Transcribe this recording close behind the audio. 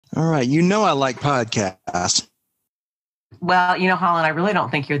All right. You know I like podcasts. Well, Holland, I really don't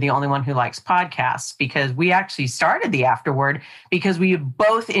think you're the only one who likes podcasts, because we actually started the Afterword because we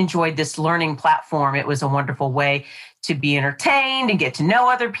both enjoyed this learning platform. It was a wonderful way to be entertained and get to know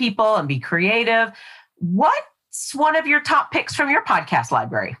other people and be creative. What's one of your top picks from your podcast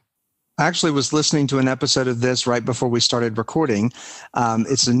library? I actually was listening to an episode of this right before we started recording.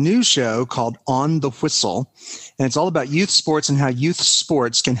 It's a new show called On the Whistle, and it's all about youth sports and how youth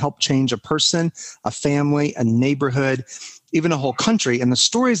sports can help change a person, a family, a neighborhood, even a whole country. And the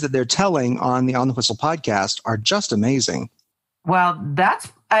stories that they're telling on the On the Whistle podcast are just amazing. Well, that's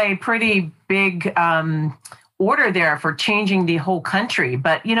a pretty big order there for changing the whole country.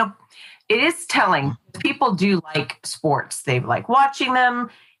 But, it is telling. People do like sports. They like watching them,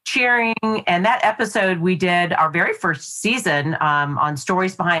 cheering. And that episode we did our very first season on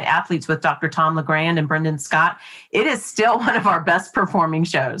Stories Behind Athletes with Dr. Tom LeGrand and Brendan Scott. It is still one of our best performing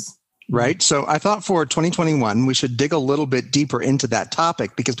shows. Right. So I thought for 2021, we should dig a little bit deeper into that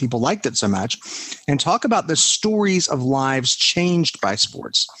topic because people liked it so much and talk about the stories of lives changed by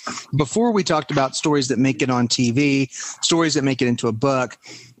sports. Before, we talked about stories that make it on TV, stories that make it into a book,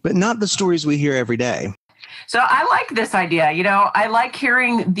 but not the stories we hear every day. So I like this idea. I like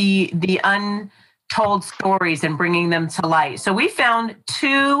hearing the untold stories and bringing them to light. So we found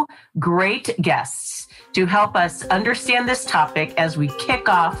two great guests to help us understand this topic as we kick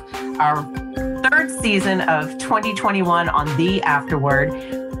off our third season of 2021 on The Afterword.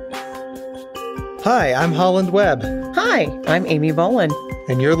 Hi, I'm Holland Webb. Hi, I'm Amy Boland.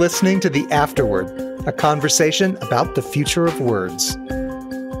 And you're listening to The Afterword, a conversation about the future of words.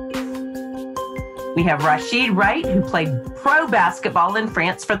 We have Rasheed Wright, who played pro basketball in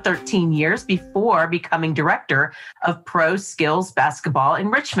France for 13 years before becoming director of Proskills Basketball in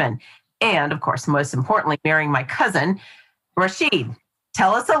Richmond. And, of course, most importantly, marrying my cousin. Rasheed,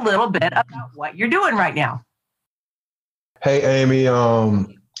 tell us a little bit about what you're doing right now. Hey, Amy.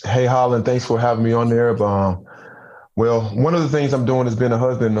 Hey, Holland. Thanks for having me on there. Well, one of the things I'm doing is being a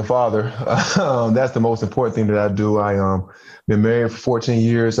husband and a father. That's the most important thing that I do. I been married for 14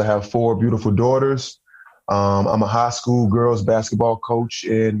 years. I have 4 beautiful daughters. I'm a high school girls basketball coach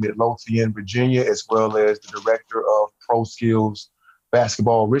in Midlothian, Virginia, as well as the director of Proskills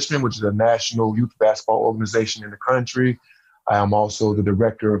Basketball Richmond, which is a national youth basketball organization in the country. I am also the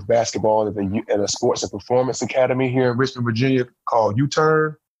director of basketball at a sports and performance academy here in Richmond, Virginia called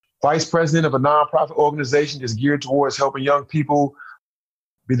U-Turn. Vice president of a nonprofit organization that's geared towards helping young people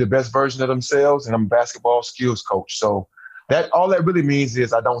be the best version of themselves. And I'm a basketball skills coach. So all that really means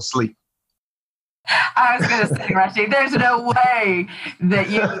is I don't sleep. I was going to say, Rasheed, there's no way that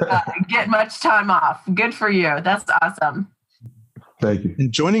you get much time off. Good for you. That's awesome. Thank you.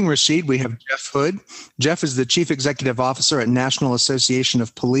 And joining Rasheed, we have Jeff Hood. Jeff is the Chief Executive Officer at National Association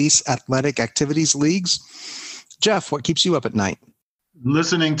of Police Athletic Activities Leagues. Jeff, what keeps you up at night?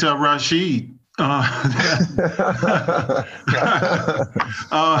 Listening to Rasheed.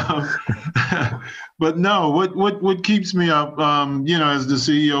 But no, what keeps me up, as the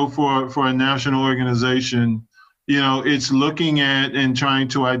CEO for a national organization, it's looking at and trying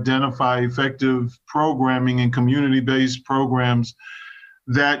to identify effective programming and community-based programs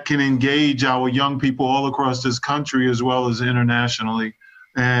that can engage our young people all across this country as well as internationally.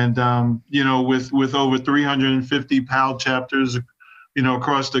 And, with over 350 PAL chapters,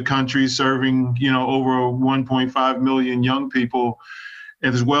 across the country serving, over 1.5 million young people,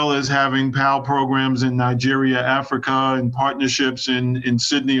 as well as having PAL programs in Nigeria, Africa, and partnerships in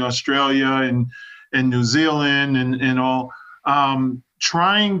Sydney, Australia, and New Zealand and all,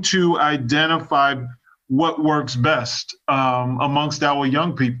 trying to identify what works best amongst our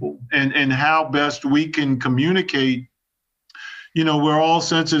young people and how best we can communicate. We're all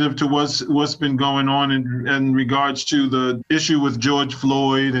sensitive to what's been going on in regards to the issue with George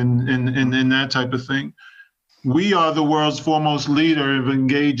Floyd and that type of thing. We are the world's foremost leader of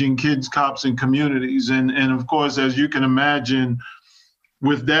engaging kids, cops, and communities. And of course, as you can imagine,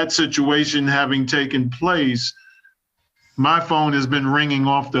 with that situation having taken place, my phone has been ringing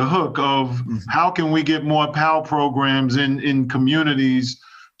off the hook of how can we get more PAL programs in communities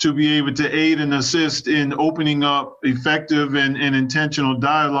to be able to aid and assist in opening up effective and intentional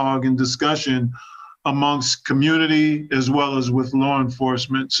dialogue and discussion amongst community as well as with law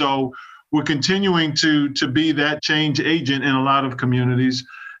enforcement. So we're continuing to be that change agent in a lot of communities.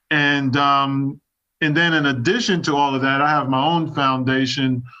 And then in addition to all of that, I have my own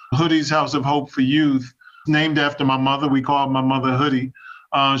foundation, Hoodie's House of Hope for Youth, named after my mother. We call my mother Hoodie.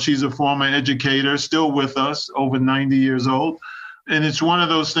 She's a former educator, still with us, over 90 years old. And it's one of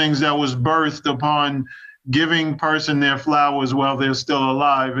those things that was birthed upon giving person their flowers while they're still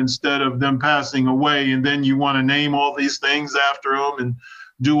alive instead of them passing away. And then you want to name all these things after them and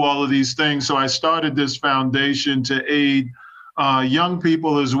do all of these things. So I started this foundation to aid young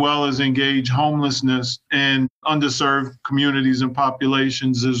people as well as engage homelessness and underserved communities and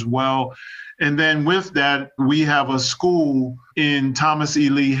populations as well. And then with that, we have a school in Thomas E.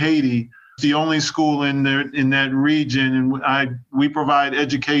 Lee, Haiti, the only school in that region. And we provide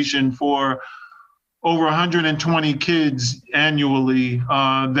education for over 120 kids annually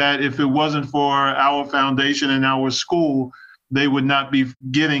that if it wasn't for our foundation and our school, they would not be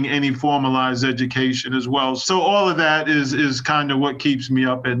getting any formalized education as well. So all of that is kind of what keeps me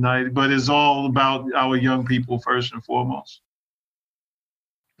up at night, but it's all about our young people first and foremost.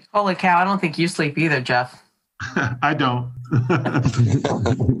 Holy cow, I don't think you sleep either, Jeff. I don't.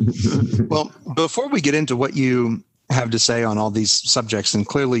 Well, before we get into what you have to say on all these subjects, and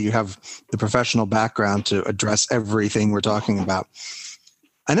clearly you have the professional background to address everything we're talking about,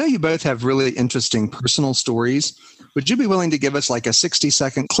 I know you both have really interesting personal stories. Would you be willing to give us like a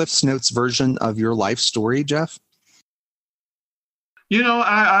 60-second Cliff's Notes version of your life story, Jeff? You know,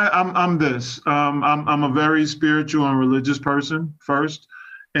 I'm this. I'm a very spiritual and religious person first,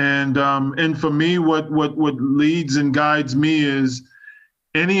 and for me, what leads and guides me is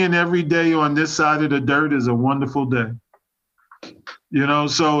any and every day on this side of the dirt is a wonderful day. You know,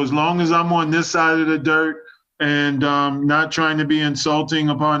 so as long as I'm on this side of the dirt and not trying to be insulting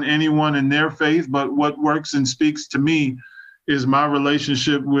upon anyone in their faith, but what works and speaks to me is my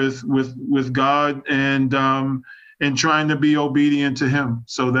relationship with God and trying to be obedient to Him.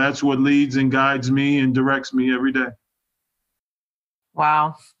 So that's what leads and guides me and directs me every day.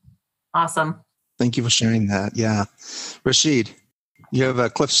 Wow. Awesome. Thank you for sharing that. Yeah. Rasheed, you have a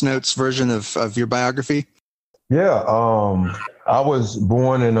Cliff's Notes version of your biography? Yeah. I was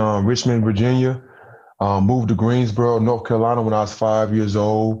born in Richmond, Virginia. Moved to Greensboro, North Carolina when I was 5 years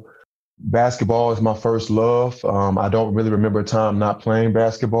old. Basketball is my first love. I don't really remember a time not playing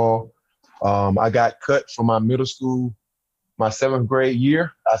basketball. I got cut from my middle school, my 7th grade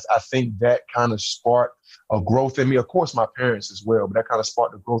year. I think that kind of sparked a growth in me. Of course, my parents as well, but that kind of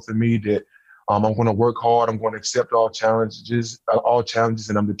sparked a growth in me that I'm going to work hard. I'm going to accept all challenges,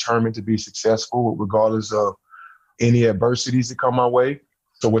 and I'm determined to be successful regardless of any adversities that come my way.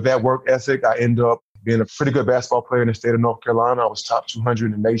 So with that work ethic, I end up being a pretty good basketball player in the state of North Carolina. I was top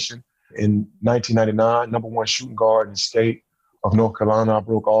 200 in the nation in 1999, number 1 shooting guard in the state of North Carolina. I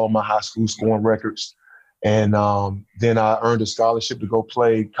broke all my high school scoring records. And then I earned a scholarship to go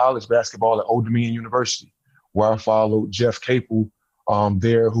play college basketball at Old Dominion University, where I followed Jeff Capel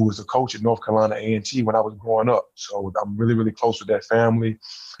there, who was a coach at North Carolina A&T when I was growing up. So I'm really, really close with that family.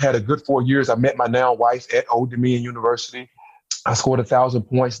 Had a good 4 years. I met my now wife at Old Dominion University. I scored 1,000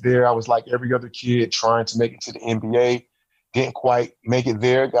 points there. I was like every other kid trying to make it to the NBA. Didn't quite make it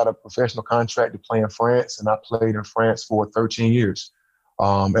there. Got a professional contract to play in France, and I played in France for 13 years.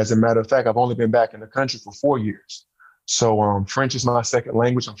 As a matter of fact, I've only been back in the country for 4 years. So French is my second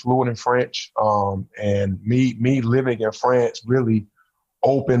language. I'm fluent in French. And me living in France really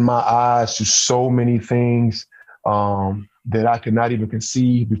opened my eyes to so many things that I could not even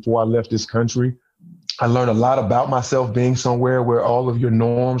conceive before I left this country. I learned a lot about myself being somewhere where all of your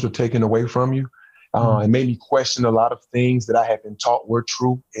norms were taken away from you. It made me question a lot of things that I had been taught were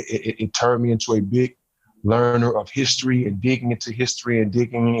true. It turned me into a big learner of history and digging into history and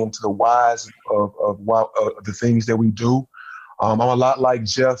digging into the whys of the things that we do. I'm a lot like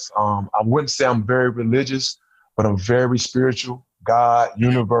Jeff. I wouldn't say I'm very religious, but I'm very spiritual. God,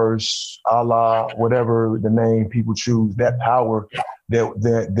 universe, Allah, whatever the name people choose, that power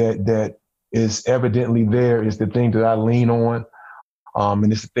that is evidently there is the thing that I lean on.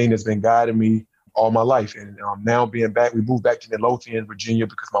 And it's the thing that's been guiding me all my life. And now being back, we moved back to Midlothian, Virginia,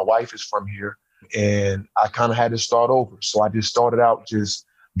 because my wife is from here. And I kind of had to start over. So I just started out just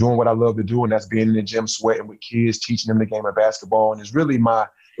doing what I love to do, and that's being in the gym, sweating with kids, teaching them the game of basketball. And it's really my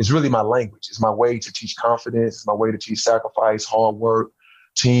language. It's my way to teach confidence. It's my way to teach sacrifice, hard work,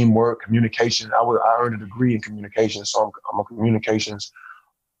 teamwork, communication. I earned a degree in communication, so I'm a communications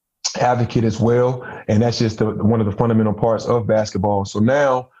advocate as well. And that's just one of the fundamental parts of basketball. So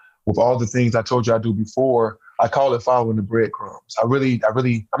now, with all the things I told you I do before, I call it following the breadcrumbs. I'm not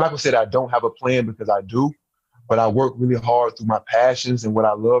going to say that I don't have a plan, because I do, but I work really hard through my passions and what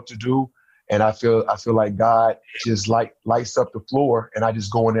I love to do. And I feel like God just lights up the floor, and I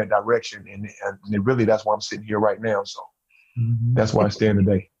just go in that direction. And really, that's why I'm sitting here right now. So that's why I stand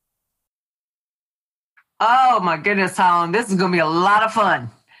today. Oh my goodness, Holland, this is going to be a lot of fun.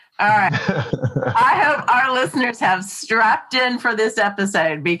 All right. I hope our listeners have strapped in for this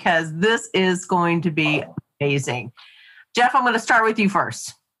episode because this is going to be amazing. Jeff, I'm going to start with you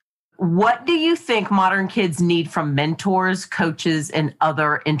first. What do you think modern kids need from mentors, coaches, and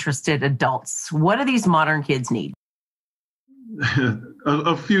other interested adults? What do these modern kids need?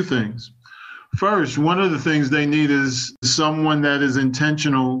 A few things. First, one of the things they need is someone that is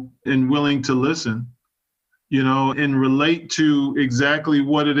intentional and willing to listen, and relate to exactly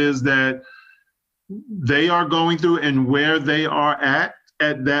what it is that they are going through and where they are at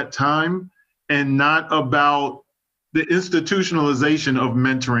that time, and not about the institutionalization of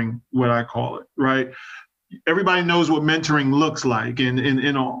mentoring, what I call it, right? Everybody knows what mentoring looks like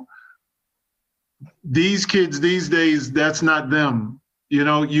and all. These kids these days, that's not them.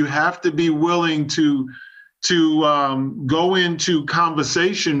 You have to be willing to go into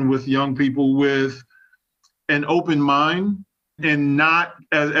conversation with young people with an open mind, and not,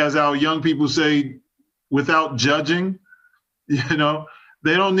 as our young people say, without judging. They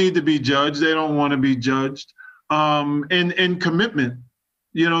don't need to be judged. They don't want to be judged. And commitment.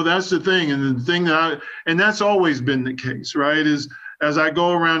 That's the thing. And the thing and that's always been the case, right? Is as I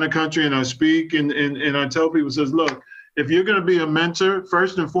go around the country and I speak and I tell people, says, look, if you're going to be a mentor,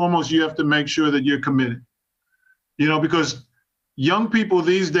 first and foremost, you have to make sure that you're committed. Because young people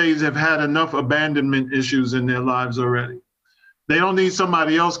these days have had enough abandonment issues in their lives already. They don't need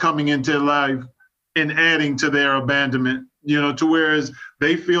somebody else coming into their life and adding to their abandonment, to whereas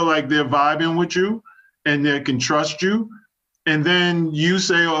they feel like they're vibing with you and they can trust you. And then you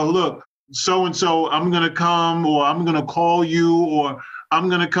say, oh, look, so-and-so, I'm going to come, or I'm going to call you, or I'm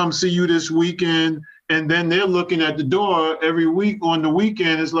going to come see you this weekend. And then they're looking at the door every week on the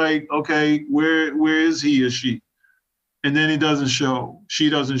weekend. It's like, okay, where is he or she? And then he doesn't show. She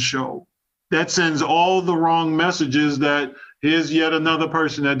doesn't show. That sends all the wrong messages that here's yet another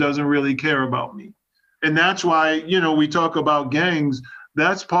person that doesn't really care about me. And that's why, we talk about gangs.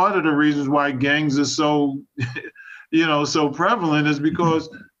 That's part of the reasons why gangs are so, so prevalent, is because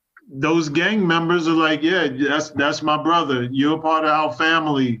those gang members are like, yeah, that's my brother. You're part of our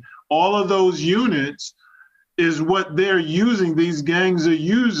family. All of those units is what they're using. These gangs are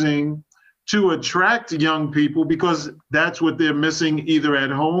using to attract young people, because that's what they're missing either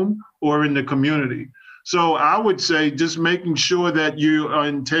at home or in the community. So I would say just making sure that you're an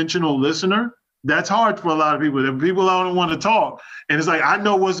intentional listener. That's hard for a lot of people. People don't want to talk. And it's like, I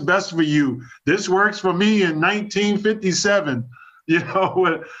know what's best for you. This works for me in 1957.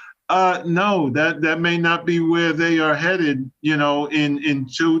 No, that may not be where they are headed, in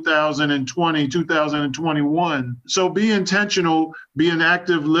 2020, 2021. So be intentional, be an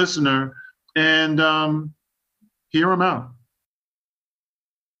active listener, and hear them out.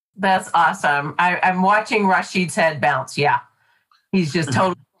 That's awesome. I'm watching Rasheed's head bounce. Yeah, he's just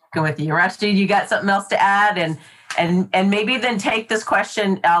totally working with you. Rasheed, you got something else to add? And maybe then take this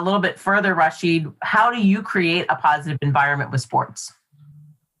question a little bit further, Rasheed. How do you create a positive environment with sports?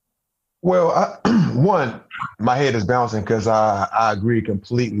 Well, one, my head is bouncing because I agree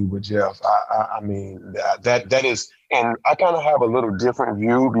completely with Jeff. I mean, that is, and I kind of have a little different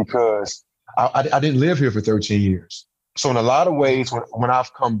view because I didn't live here for 13 years. So in a lot of ways, when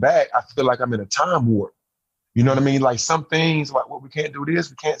I've come back, I feel like I'm in a time warp. You know what I mean? Like some things, like, well, we can't do this,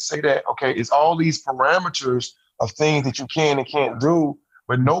 we can't say that. Okay, it's all these parameters of things that you can and can't do,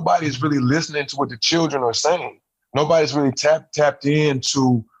 but nobody's really listening to what the children are saying. Nobody's really tapped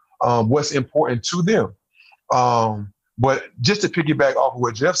into what's important to them. But just to piggyback off of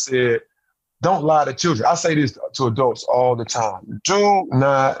what Jeff said, don't lie to children. I say this to adults all the time. Do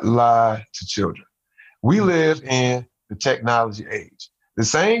not lie to children. We live in the technology age. The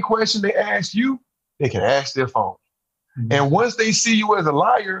same question they ask you, they can ask their phone. Mm-hmm. And once they see you as a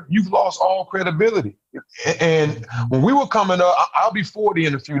liar, you've lost all credibility. And when we were coming up, I'll be 40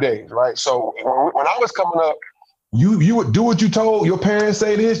 in a few days, right? So when I was coming up, you would do what you told your parents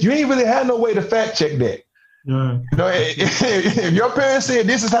say this. You ain't really had no way to fact check that. Yeah. If your parents said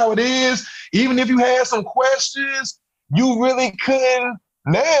this is how it is, even if you had some questions, you really couldn't.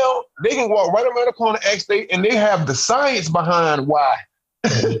 Now they can walk right around the corner, and they have the science behind why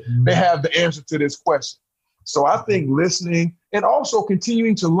they have the answer to this question. So I think listening and also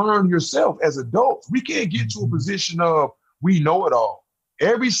continuing to learn yourself as adults. We can't get to a position of we know it all.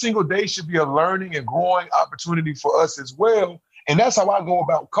 Every single day should be a learning and growing opportunity for us as well. And that's how I go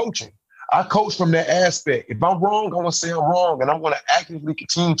about coaching. I coach from that aspect. If I'm wrong, I'm going to say I'm wrong. And I'm going to actively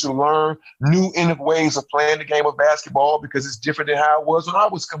continue to learn new innovative ways of playing the game of basketball because it's different than how it was when I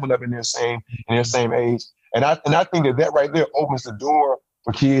was coming up in their same age. And I think that right there opens the door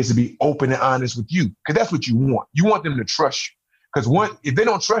for kids to be open and honest with you because that's what you want. You want them to trust you. Because if they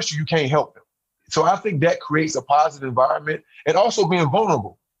don't trust you, you can't help them. So I think that creates a positive environment, and also being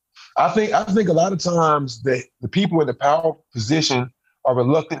vulnerable. I think a lot of times that the people in the power position are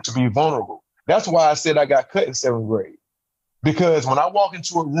reluctant to be vulnerable. That's why I said I got cut in 7th grade. Because when I walk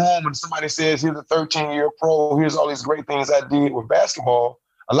into a room and somebody says, here's a 13-year pro, here's all these great things I did with basketball,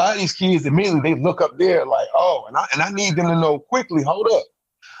 a lot of these kids immediately, they look up there like, oh, and I need them to know quickly, hold up.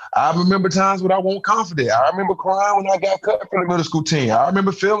 I remember times when I wasn't confident. I remember crying when I got cut from the middle school team. I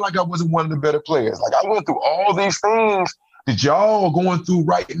remember feeling like I wasn't one of the better players. Like, I went through all these things that y'all are going through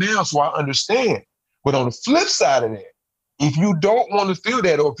right now, so I understand. But on the flip side of that, if you don't want to feel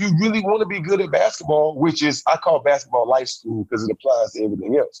that, or if you really want to be good at basketball, which is, I call basketball life school because it applies to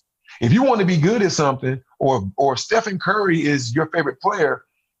everything else. If you want to be good at something, or Stephen Curry is your favorite player,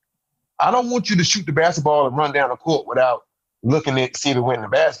 I don't want you to shoot the basketball and run down the court without looking at see the win in the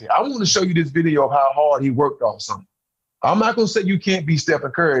basket. I want to show you this video of how hard he worked on something. I'm not going to say you can't be Stephen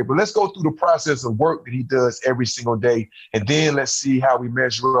Curry, but let's go through the process of work that he does every single day, and then let's see how we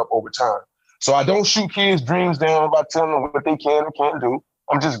measure up over time. So I don't shoot kids' dreams down by telling them what they can and can't do.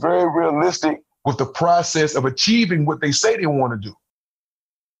 I'm just very realistic with the process of achieving what they say they want to do.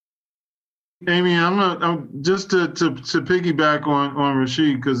 Amy, I'm just to piggyback on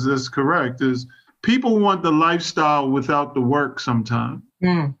Rasheed, because that's correct, is people want the lifestyle without the work sometimes.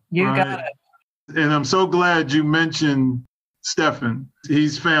 You right? Got it. And I'm so glad you mentioned Stephen.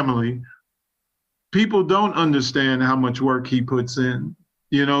 He's family. People don't understand how much work he puts in.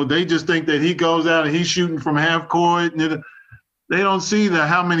 You know, they just think that he goes out and he's shooting from half court. And they don't see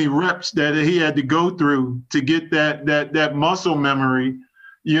how many reps that he had to go through to get that muscle memory,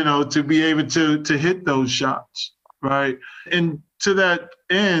 you know, to be able to hit those shots, right? And to that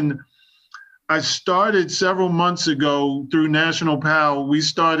end, I started several months ago through National PAL. We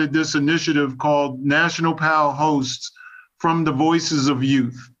started this initiative called National PAL Hosts from the Voices of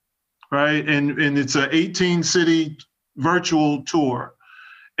Youth, right? And it's an 18-city virtual tour.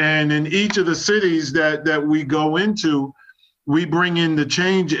 And in each of the cities that we go into, we bring in the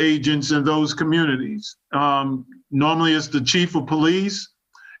change agents in those communities. Normally it's the chief of police,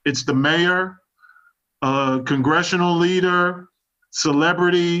 it's the mayor, congressional leader,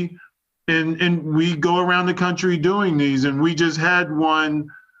 celebrity, and we go around the country doing these. And we just had one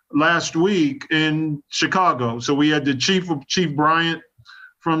last week in Chicago. So we had the Chief Bryant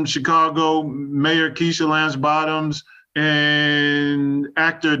from Chicago, Mayor Keisha Lance Bottoms, and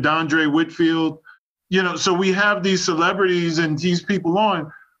actor Dondre Whitfield. You know, so we have these celebrities and these people on,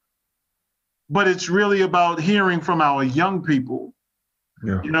 but it's really about hearing from our young people.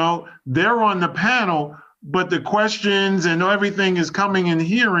 Yeah. You know, they're on the panel, but the questions and everything is coming and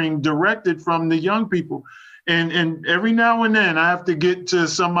hearing directed from the young people. And every now and then I have to get to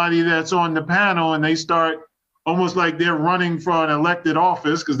somebody that's on the panel and they start almost like they're running for an elected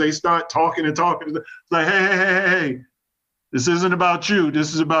office, because they start talking. It's like, hey, this isn't about you.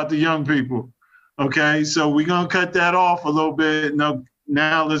 This is about the young people. Okay, so we're going to cut that off a little bit.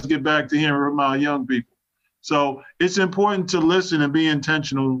 Now let's get back to hearing from our young people. So it's important to listen and be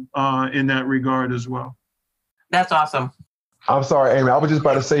intentional in that regard as well. That's awesome. I'm sorry, Amy. I was just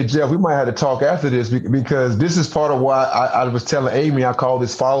about to say, Jeff, we might have to talk after this, because this is part of why I was telling Amy I call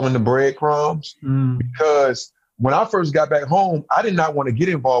this following the breadcrumbs. Because when I first got back home, I did not want to get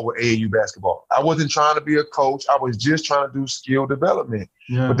involved with AAU basketball. I wasn't trying to be a coach. I was just trying to do skill development.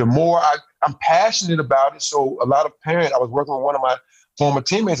 Yeah. But the more I'm passionate about it, so a lot of parents, I was working with one of my former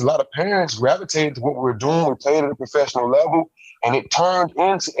teammates, a lot of parents gravitated to what we were doing. We played at a professional level, and it turned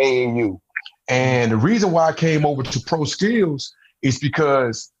into AAU. And the reason why I came over to Proskills is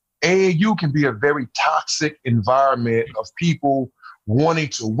because AAU can be a very toxic environment of people wanting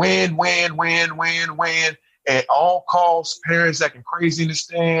to win at all costs, parents acting crazy in the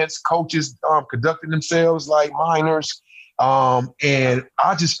stands, coaches conducting themselves like minors. And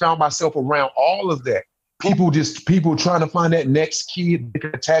I just found myself around all of that. People trying to find that next kid they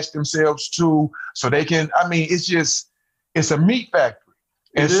can attach themselves to so they can, it's a meat factory.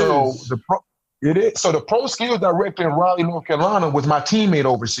 And so the Proskills director in Raleigh, North Carolina was my teammate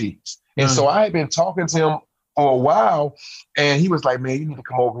overseas. And so I had been talking to him for a while, and he was like, man, you need to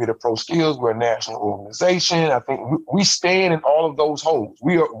come over here to Proskills. We're a national organization. I think we stand in all of those holes.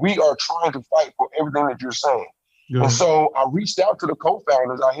 We are trying to fight for everything that you're saying. Yeah. And so I reached out to the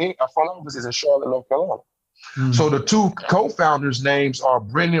co-founders. Our front office is in Charlotte, North Carolina. So the two co-founders' names are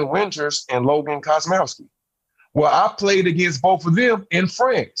Brendan Winters and Logan Kosmowski. Well, I played against both of them in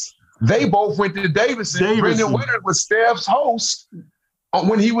France. They both went to Davidson. Brendan Winters was Steph's host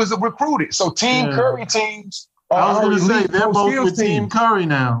when he was recruited. So Team Curry teams. I was going to say, they're both with Team Curry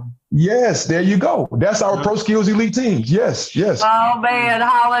now. Yes, there you go. That's our Proskills Elite teams. Yes, yes. Oh, man,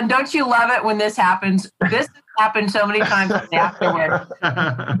 Holland, don't you love it when this happens? This has happened so many times afterward.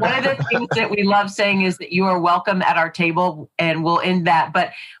 One of the things that we love saying is that you are welcome at our table, and we'll end that.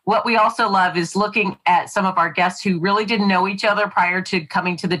 But what we also love is looking at some of our guests who really didn't know each other prior to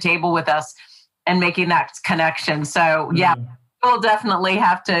coming to the table with us and making that connection. So, yeah, we'll definitely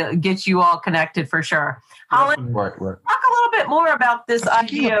have to get you all connected for sure. Holland, Right. talk a little bit more about this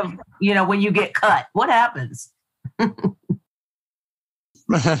idea of, when you get cut, what happens?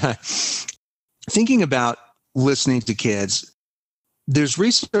 Thinking about listening to kids, there's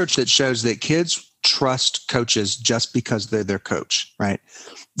research that shows that kids trust coaches just because they're their coach, right?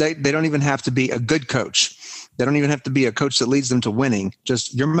 They don't even have to be a good coach. They don't even have to be a coach that leads them to winning.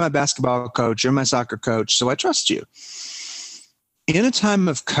 Just, you're my basketball coach, you're my soccer coach, so I trust you. In a time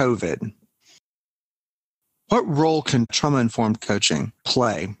of COVID, what role can trauma-informed coaching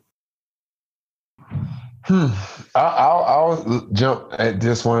play? I'll jump at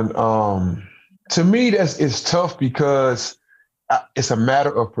this one. To me, it's tough because it's a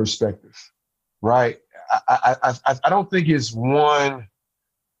matter of perspective, right? I don't think it's one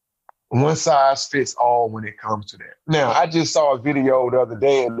size fits all when it comes to that. Now, I just saw a video the other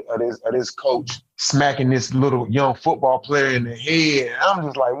day of this coach smacking this little young football player in the head. I'm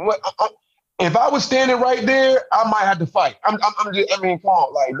just like, what? If I was standing right there, I might have to fight. Come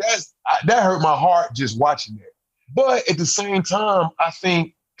on, like that hurt my heart just watching that. But at the same time, I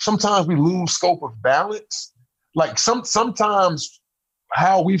think sometimes we lose scope of balance. Like sometimes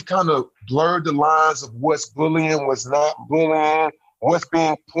how we've kind of blurred the lines of what's bullying, what's not bullying, what's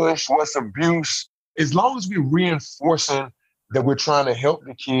being pushed, what's abuse. As long as we're reinforcing that we're trying to help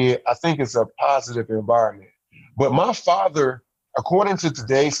the kid, I think it's a positive environment. But my father, according to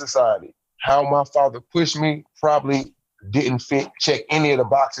today's society, how my father pushed me probably didn't check any of the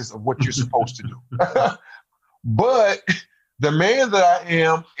boxes of what you're supposed to do. But the man that I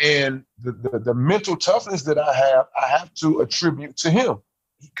am and the mental toughness that I have to attribute to him.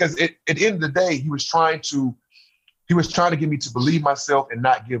 Because at the end of the day, he was trying to get me to believe myself and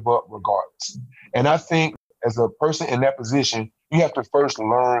not give up regardless. And I think as a person in that position, you have to first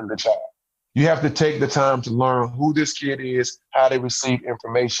learn the child. You have to take the time to learn who this kid is, how they receive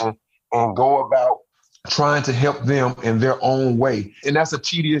information, and go about trying to help them in their own way. And that's a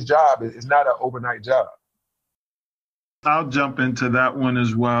tedious job. It's not an overnight job. I'll jump into that one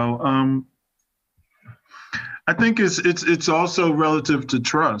as well. I think it's also relative to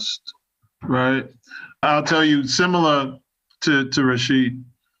trust, right? I'll tell you, similar to Rasheed.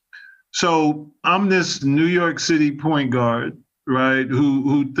 So I'm this New York City point guard, right,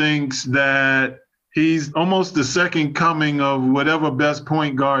 who thinks that he's almost the second coming of whatever best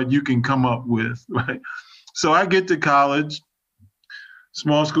point guard you can come up with, right? So I get to college,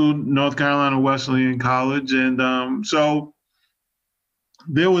 small school, North Carolina Wesleyan College. And so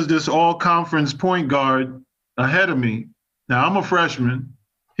there was this all-conference point guard ahead of me. Now, I'm a freshman.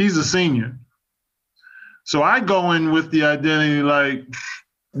 He's a senior. So I go in with the identity like,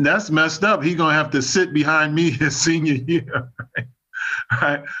 that's messed up. He's going to have to sit behind me his senior year,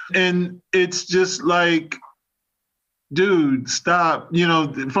 right? And it's just like, dude, stop.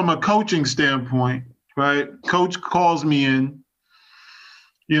 From a coaching standpoint, right? Coach calls me in,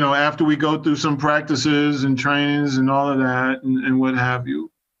 after we go through some practices and trainings and all of that and what have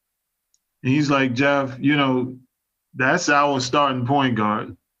you. And he's like, Jeff, that's our starting point guard.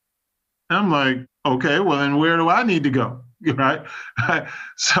 And I'm like, okay, well, then where do I need to go? Right?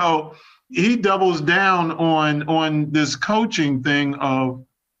 So he doubles down on this coaching thing of,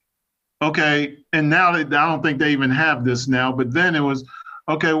 okay, and now I don't think they even have this now, but then it was,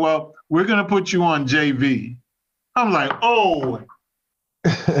 okay, well, we're going to put you on JV. I'm like, oh,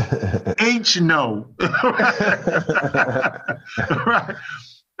 H no. Right?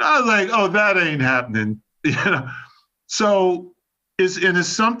 I was like, oh, that ain't happening. So it's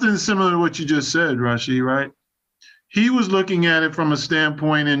something similar to what you just said, Rasheed, right? He was looking at it from a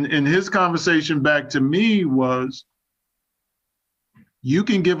standpoint, and his conversation back to me was, you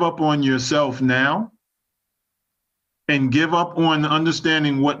can give up on yourself now and give up on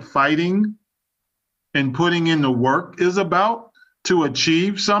understanding what fighting and putting in the work is about to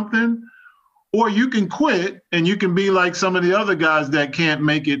achieve something, or you can quit and you can be like some of the other guys that can't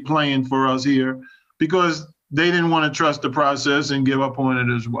make it playing for us here because they didn't want to trust the process and give up on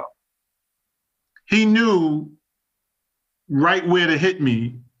it as well. He knew right where to hit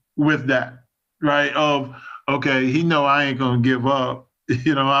me with that, right? Of, okay, he know I ain't going to give up.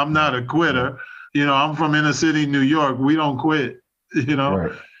 I'm not a quitter. I'm from inner city, New York. We don't quit,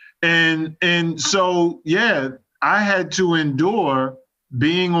 Right. And so, yeah, I had to endure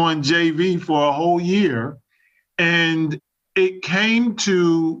being on JV for a whole year. And it came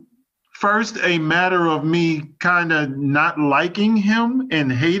to first a matter of me kind of not liking him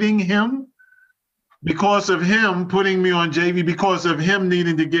and hating him because of him putting me on JV, because of him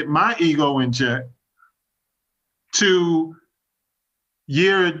needing to get my ego in check, to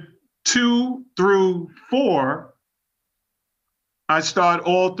year 2 through 4, I start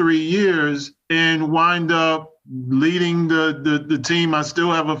all 3 years and wind up leading the team. I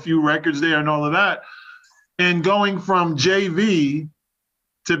still have a few records there and all of that. And going from JV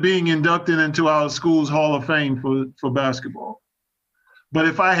to being inducted into our school's Hall of Fame for basketball. But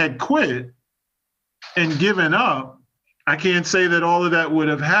if I had quit and given up, I can't say that all of that would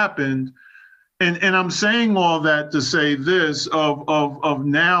have happened. And I'm saying all that to say this of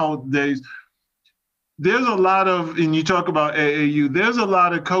nowadays, there's a lot of, and you talk about AAU, there's a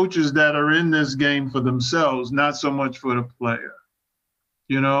lot of coaches that are in this game for themselves, not so much for the player,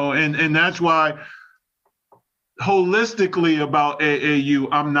 and that's why holistically about AAU,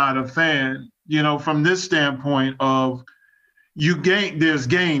 I'm not a fan, from this standpoint of there's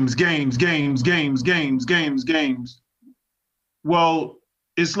games. Well,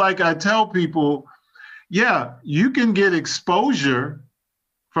 it's like I tell people, yeah, you can get exposure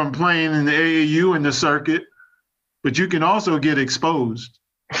from playing in the AAU and the circuit, but you can also get exposed,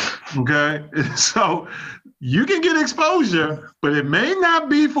 okay? So you can get exposure, but it may not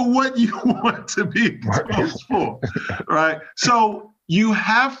be for what you want to be exposed for, right? So you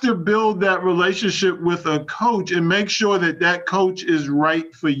have to build that relationship with a coach and make sure that that coach is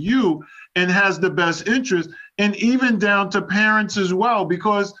right for you and has the best interest, and even down to parents as well,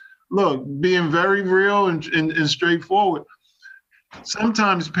 because look, being very real and straightforward,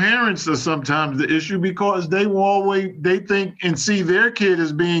 sometimes parents are sometimes the issue because they think and see their kid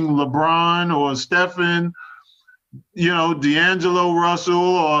as being LeBron or Stephen, D'Angelo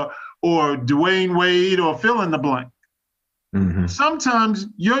Russell or Dwayne Wade or fill in the blank. Mm-hmm. Sometimes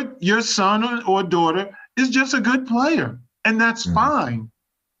your son or daughter is just a good player, and that's fine.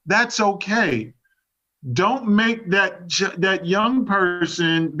 That's okay. Don't make that young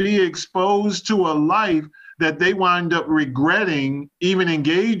person be exposed to a life that they wind up regretting even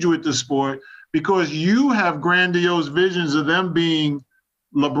engage with the sport because you have grandiose visions of them being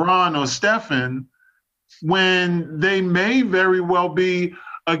LeBron or Stephen when they may very well be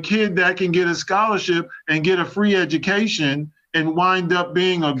a kid that can get a scholarship and get a free education and wind up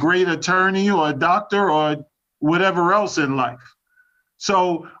being a great attorney or a doctor or whatever else in life.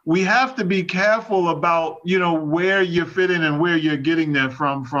 So we have to be careful about, where you're fitting and where you're getting that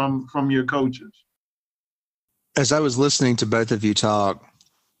from your coaches. As I was listening to both of you talk,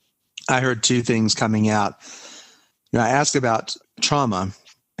 I heard two things coming out. I asked about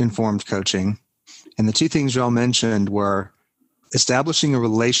trauma-informed coaching, and the two things you all mentioned were establishing a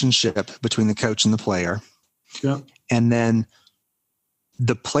relationship between the coach and the player, and then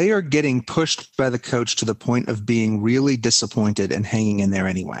the player getting pushed by the coach to the point of being really disappointed and hanging in there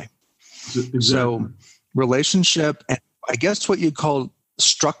anyway. Exactly. So relationship, and I guess what you'd call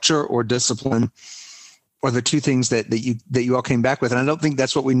structure or discipline, are the two things that you all came back with. And I don't think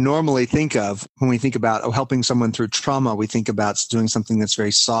that's what we normally think of when we think about helping someone through trauma. We think about doing something that's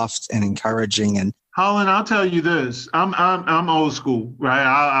very soft and encouraging. And Holland, I'll tell you this: I'm old school, right?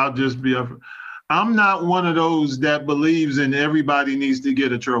 I'll just be up. I'm not one of those that believes in everybody needs to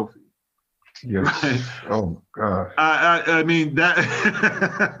get a trophy. Yes. Right? Oh God. I mean that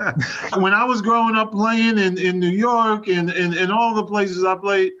when I was growing up playing in New York and all the places I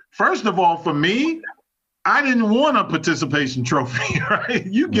played, first of all, for me, I didn't want a participation trophy, right?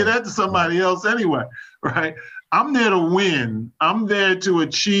 You get that to somebody else anyway, right? I'm there to win. I'm there to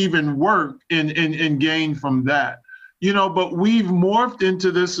achieve and work and gain from that. But we've morphed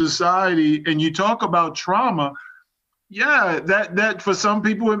into this society, and you talk about trauma. Yeah, that for some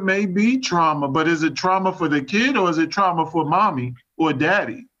people it may be trauma, but is it trauma for the kid or is it trauma for mommy or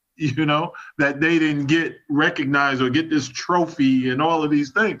daddy? That they didn't get recognized or get this trophy and all of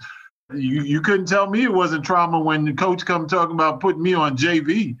these things. You couldn't tell me it wasn't trauma when the coach come talking about putting me on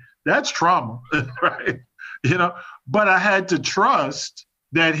JV. That's trauma, right? But I had to trust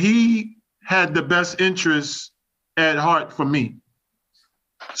that he had the best interests at heart for me.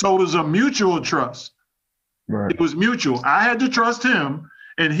 So it was a mutual trust. Right. It was mutual. I had to trust him,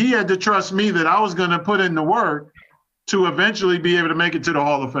 and he had to trust me that I was going to put in the work to eventually be able to make it to the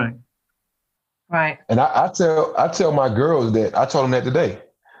Hall of Fame. Right. And I tell my girls that, I told them that today,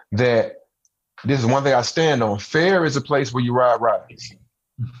 that this is one thing I stand on. Fair is a place where you ride rides.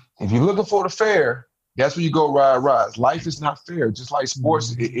 If you're looking for the fair, that's where you go ride rides. Life is not fair. Just like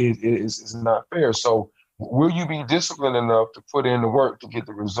sports is not fair. So will you be disciplined enough to put in the work to get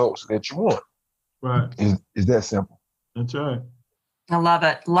the results that you want? Right. Is that simple? That's right. I love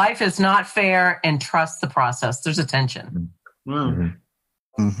it. Life is not fair, and trust the process. There's a tension.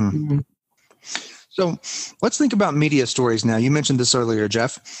 Mm-hmm. Mm-hmm. So let's think about media stories now. You mentioned this earlier,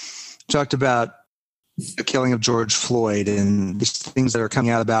 Jeff. You talked about the killing of George Floyd and these things that are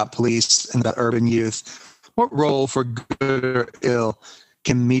coming out about police and about urban youth. What role, for good or ill,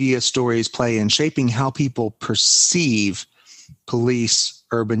 can media stories play in shaping how people perceive police,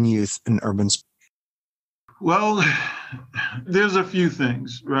 urban youth, and urban sports? Well, there's a few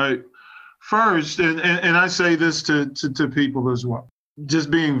things, right? First, and I say this to people as well,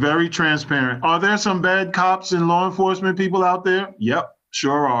 just being very transparent. Are there some bad cops and law enforcement people out there? Yep,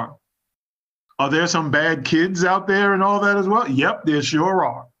 sure are. Are there some bad kids out there and all that as well? Yep, there sure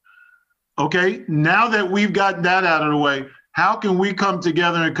are. Okay, now that we've gotten that out of the way, how can we come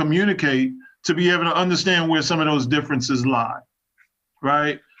together and communicate to be able to understand where some of those differences lie,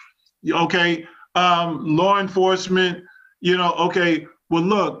 right? Okay, law enforcement, okay, well,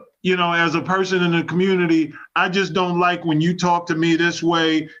 look, as a person in the community, I just don't like when you talk to me this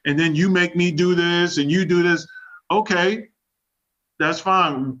way and then you make me do this and you do this. Okay, that's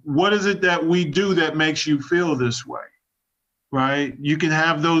fine. What is it that we do that makes you feel this way? Right? You can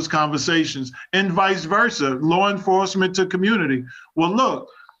have those conversations, and vice versa, law enforcement to community. Well, look,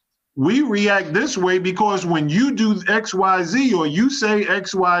 we react this way because when you do X, Y, Z, or you say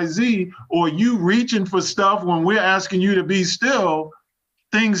X, Y, Z, or you reaching for stuff when we're asking you to be still,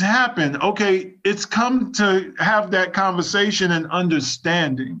 things happen. Okay, it's come to have that conversation and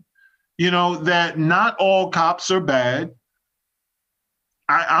understanding, that not all cops are bad.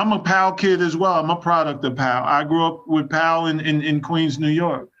 I'm a PAL kid as well. I'm a product of PAL. I grew up with PAL in Queens, New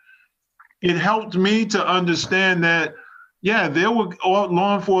York. It helped me to understand that, yeah, there were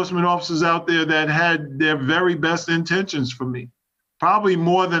law enforcement officers out there that had their very best intentions for me, probably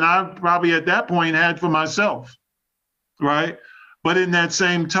more than I probably at that point had for myself, right? But in that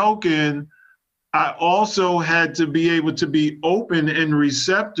same token, I also had to be able to be open and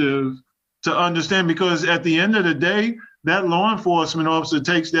receptive to understand, because at the end of the day, that law enforcement officer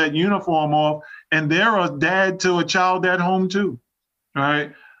takes that uniform off and they're a dad to a child at home too,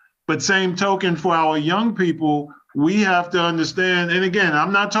 right? But same token, for our young people, we have to understand, and again,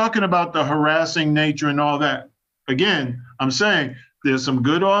 I'm not talking about the harassing nature and all that. Again, I'm saying there's some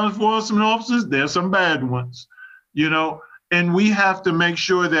good law enforcement officers, there's some bad ones, and we have to make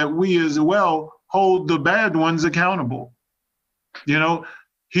sure that we as well hold the bad ones accountable.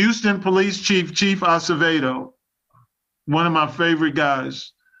 Houston Police Chief Acevedo, one of my favorite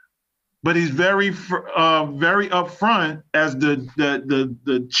guys, but he's very upfront as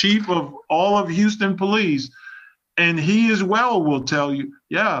the chief of all of Houston Police, and he as well will tell you,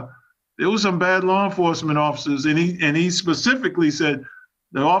 yeah, there was some bad law enforcement officers, and he specifically said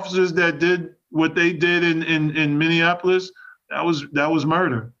the officers that did what they did in Minneapolis, that was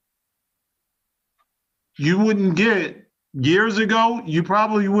murder. You wouldn't get, years ago, you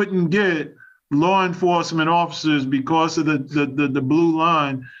probably wouldn't get law enforcement officers, because of the blue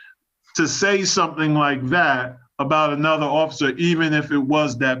line, to say something like that about another officer, even if it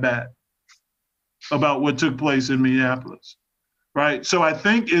was that bad, about what took place in Minneapolis, right? So I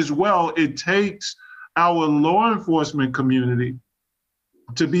think as well, it takes our law enforcement community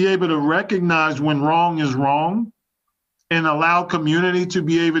to be able to recognize when wrong is wrong and allow community to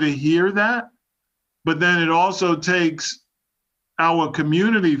be able to hear that. But then it also takes our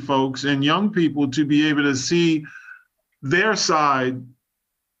community folks and young people to be able to see their side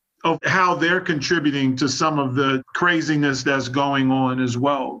of how they're contributing to some of the craziness that's going on as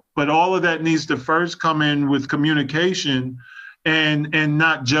well. But all of that needs to first come in with communication and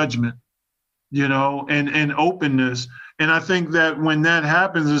not judgment, and openness. And I think that when that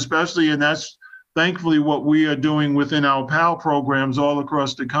happens, especially, and that's thankfully what we are doing within our PAL programs all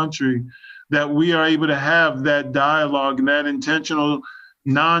across the country, that we are able to have that dialogue and that intentional,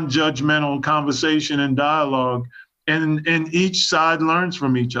 non-judgmental conversation and dialogue, and each side learns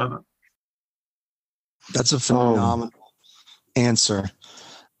from each other. That's a phenomenal answer,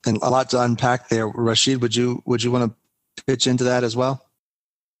 and a lot to unpack there. Rasheed, would you want to pitch into that as well?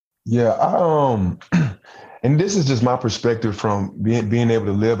 Yeah, and this is just my perspective from being able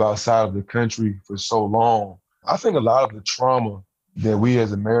to live outside of the country for so long. I think a lot of the trauma that we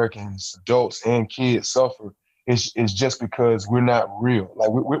as Americans, adults and kids, suffer is just because we're not real. Like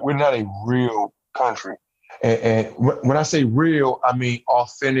we're not a real country. And when I say real, I mean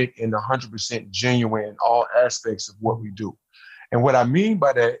authentic and 100% genuine in all aspects of what we do. And what I mean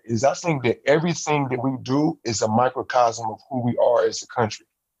by that is I think that everything that we do is a microcosm of who we are as a country.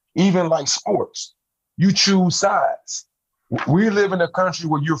 Even like sports, you choose sides. We live in a country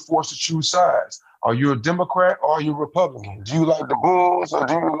where you're forced to choose sides. Are you a Democrat or are you a Republican? Do you like the Bulls or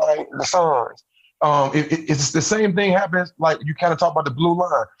do you like the Suns? It's the same thing happens, like you kind of talk about the blue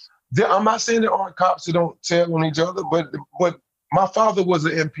line. I'm not saying there aren't cops who don't tell on each other, but my father was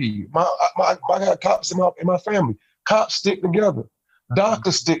an MP. I got cops in my family. Cops stick together.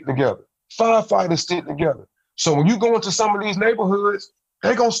 Doctors stick together. Firefighters stick together. So when you go into some of these neighborhoods,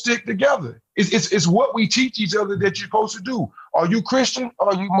 they're going to stick together. It's what we teach each other that you're supposed to do. Are you Christian?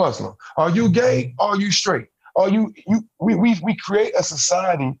 Are you Muslim? Are you gay? Are you straight? We create a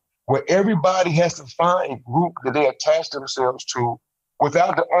society where everybody has to find a group that they attach themselves to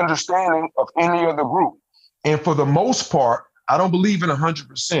without the understanding of any other group. And for the most part, I don't believe in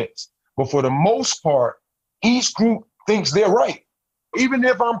 100%, but for the most part, each group thinks they're right. Even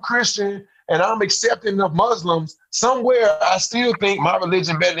if I'm Christian and I'm accepting of Muslims, somewhere I still think my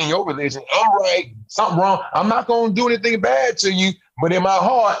religion better than your religion. I'm right, something wrong. I'm not going to do anything bad to you, but in my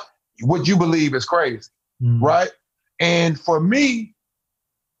heart, what you believe is crazy, right? And for me,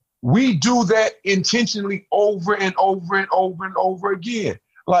 we do that intentionally over and over and over and over again.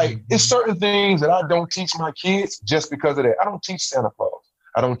 Like, it's certain things that I don't teach my kids just because of that. I don't teach Santa Claus.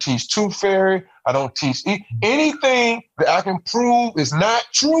 I don't teach Tooth Fairy. I don't teach anything that I can prove is not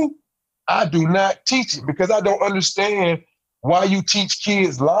true. I do not teach it because I don't understand why you teach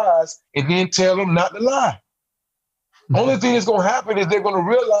kids lies and then tell them not to lie. Only thing that's going to happen is they're going to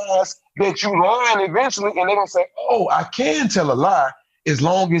realize that you're lying eventually, and they're going to say, oh, I can tell a lie as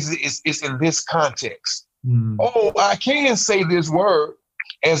long as it's in this context. Oh, I can say this word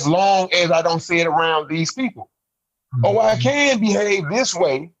as long as I don't say it around these people. Oh, I can behave this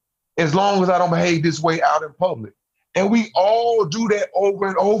way as long as I don't behave this way out in public. And we all do that over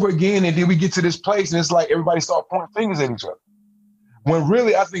and over again. And then we get to this place and it's like everybody start pointing fingers at each other. When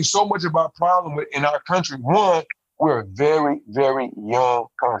really, I think so much of our problem in our country, one, we're a very, very young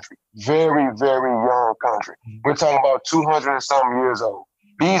country. Very, very young country. We're talking about 200 and some years old.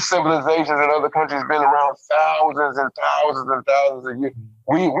 These civilizations in other countries have been around thousands and thousands and thousands of years.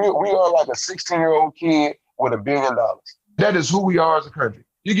 We are like a 16-year-old kid with $1 billion. That is who we are as a country.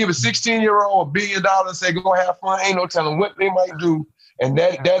 You give a 16-year-old $1 billion and say, go have fun, ain't no telling what they might do. And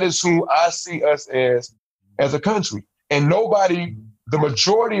that is who I see us as a country. And nobody, the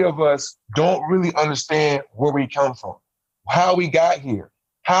majority of us don't really understand where we come from, how we got here,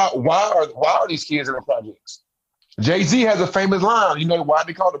 why are these kids in the projects? Jay-Z has a famous line, you know why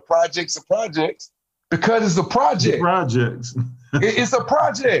they call the projects a projects? Because it's a project. Projects. It's a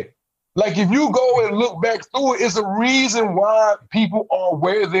project. Like if you go and look back through it, it's a reason why people are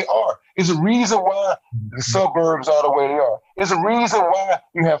where they are. It's a reason why the suburbs are the way they are. It's a reason why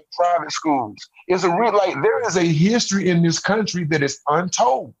you have private schools. It's there is a history in this country that is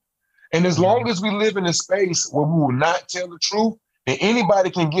untold. And as long as we live in a space where we will not tell the truth, then anybody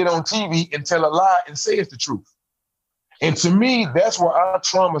can get on TV and tell a lie and say it's the truth. And to me, that's where our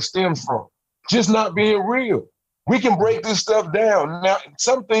trauma stems from. Just not being real. We can break this stuff down. Now,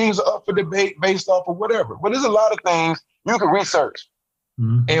 some things are up for debate based off of whatever, but there's a lot of things you can research.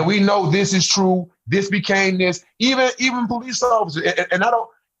 And we know this is true. This became this. Even police officers. And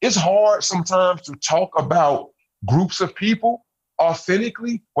it's hard sometimes to talk about groups of people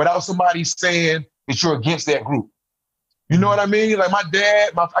authentically without somebody saying that you're against that group. You know what I mean? Like my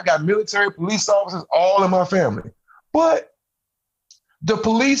dad, I got military police officers all in my family. But the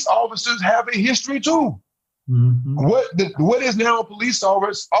police officers have a history too. What is now a police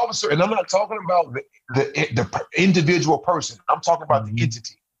officer? And I'm not talking about the individual person. I'm talking about the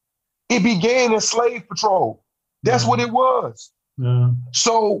entity. It began in slave patrol. That's what it was.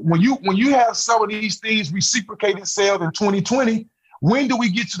 So when you have some of these things reciprocate itself in 2020, when do we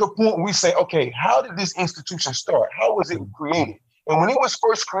get to the point where we say, okay, how did this institution start? How was it created? And when it was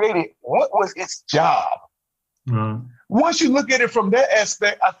first created, what was its job? Once you look at it from that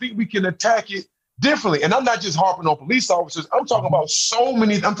aspect, I think we can attack it differently. And I'm not just harping on police officers. I'm talking about so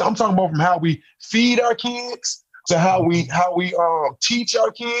many. I'm talking about from how we feed our kids to how we teach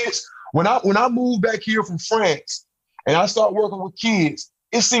our kids. When I moved back here from France and I started working with kids,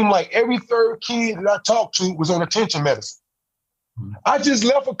 it seemed like every third kid that I talked to was on attention medicine. I just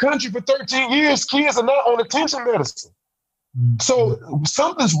left a country for 13 years. Kids are not on attention medicine. So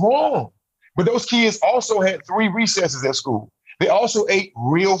something's wrong. But those kids also had 3 recesses at school. They also ate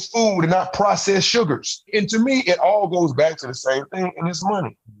real food and not processed sugars. And to me, it all goes back to the same thing, and it's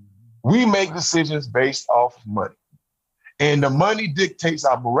money. We make decisions based off of money. And the money dictates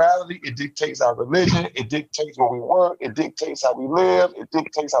our morality. It dictates our religion. It dictates where we work. It dictates how we live. It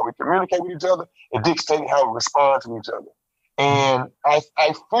dictates how we communicate with each other. It dictates how we respond to each other. And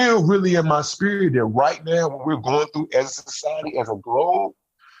I feel really in my spirit that right now, what we're going through as a society, as a globe,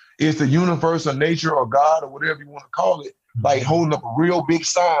 is the universe or nature or God or whatever you want to call it, like holding up a real big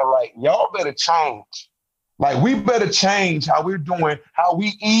sign, like, y'all better change. Like, we better change how we're doing, how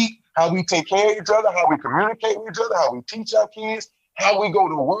we eat, how we take care of each other, how we communicate with each other, how we teach our kids, how we go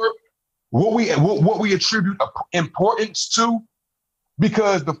to work, what we attribute importance to,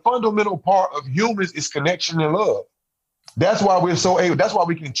 because the fundamental part of humans is connection and love. That's why we're so able, that's why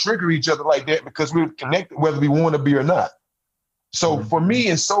we can trigger each other like that, because we're connected whether we want to be or not. So for me,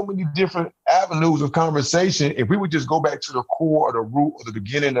 in so many different avenues of conversation, if we would just go back to the core or the root or the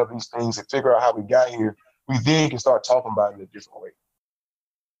beginning of these things and figure out how we got here, we then can start talking about it in a different way.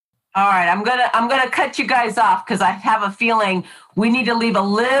 All right, I'm gonna cut you guys off because I have a feeling we need to leave a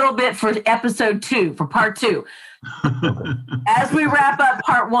little bit for episode 2, for part 2. As we wrap up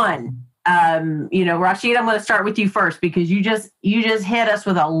part 1, Rasheed, I'm going to start with you first because you just hit us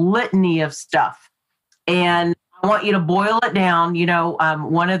with a litany of stuff, and I want you to boil it down.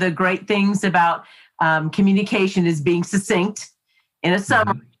 One of the great things about communication is being succinct in a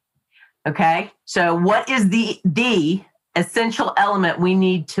summary. Okay, so what is the essential element we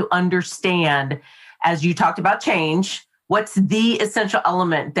need to understand as you talked about change? What's the essential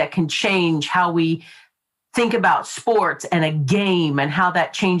element that can change how we think about sports and a game and how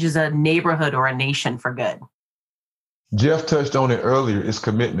that changes a neighborhood or a nation for good? Jeff touched on it earlier. It's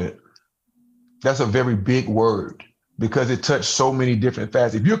commitment. That's a very big word because it touched so many different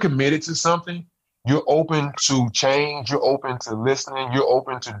facets. If you're committed to something, you're open to change, you're open to listening, you're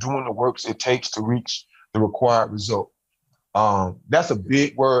open to doing the work it takes to reach the required result. That's a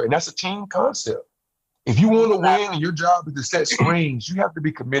big word, and that's a team concept. If you want to win and your job is to set screens, you have to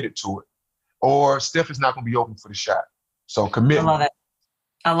be committed to it, or Steph is not going to be open for the shot. So commitment.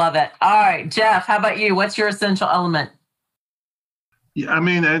 I love it. All right, Jeff, how about you? What's your essential element? Yeah, I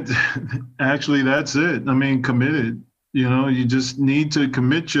mean, actually, that's it. I mean, committed. You just need to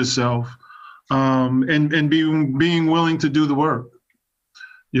commit yourself, and being willing to do the work.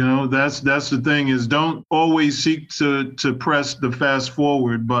 That's the thing, is don't always seek to press the fast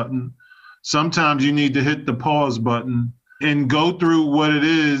forward button. Sometimes you need to hit the pause button and go through what it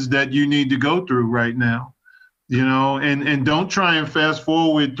is that you need to go through right now, and don't try and fast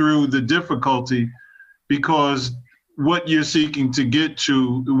forward through the difficulty, because what you're seeking to get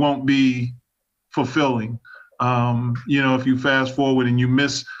to won't be fulfilling. If you fast forward and you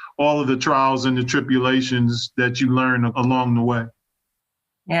miss all of the trials and the tribulations that you learn along the way.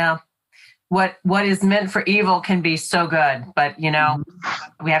 Yeah. What is meant for evil can be so good, but we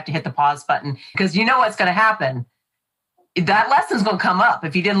have to hit the pause button, because what's going to happen. That lesson's going to come up.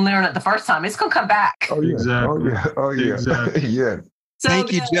 If you didn't learn it the first time, it's going to come back. Oh yeah. Exactly. Oh yeah. Exactly. Yeah. So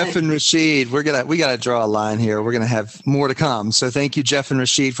thank you, good. Jeff and Rasheed. We gotta draw a line here. We're gonna have more to come. So thank you, Jeff and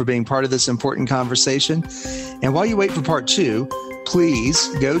Rasheed, for being part of this important conversation. And while you wait for part 2, please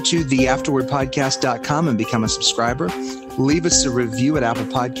go to theafterwordpodcast.com and become a subscriber. Leave us a review at Apple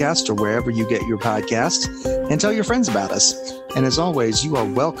Podcasts or wherever you get your podcasts, and tell your friends about us. And as always, you are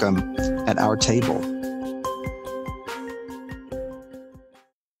welcome at our table.